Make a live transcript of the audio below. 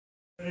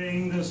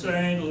Sing to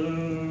St.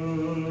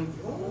 Luke.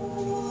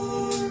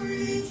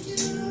 Glory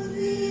to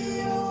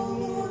thee,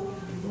 O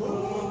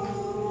Lord.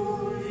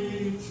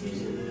 Glory to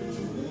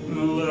thee.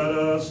 Let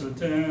us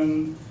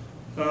attend.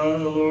 The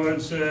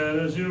Lord said,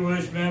 as you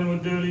wish men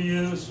would do to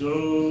you,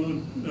 so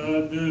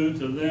do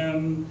to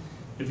them.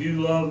 If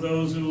you love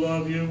those who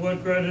love you,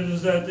 what credit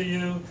is that to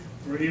you?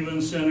 For even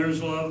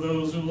sinners love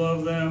those who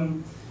love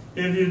them.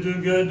 If you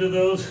do good to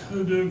those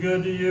who do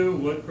good to you,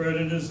 what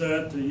credit is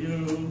that to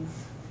you?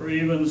 For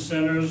even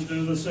sinners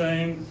do the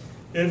same.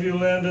 If you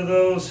lend to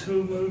those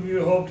whom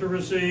you hope to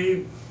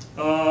receive,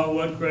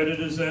 what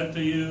credit is that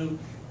to you?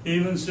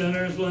 Even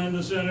sinners lend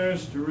to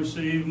sinners to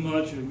receive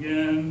much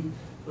again.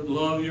 But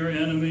love your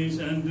enemies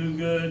and do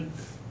good,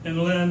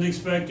 and lend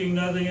expecting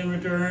nothing in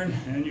return,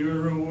 and your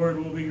reward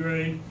will be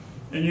great.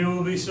 And you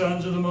will be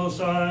sons of the Most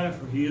High,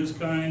 for He is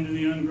kind to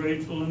the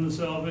ungrateful and the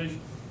selfish.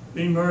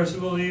 Be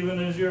merciful even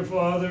as your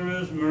Father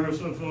is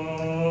merciful.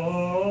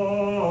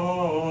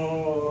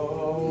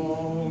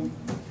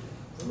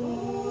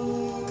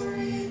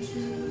 Glory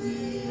to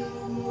thee,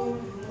 O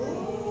Lord.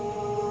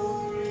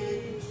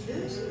 Glory to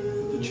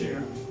thee. The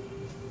chair.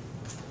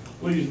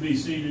 Please be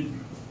seated.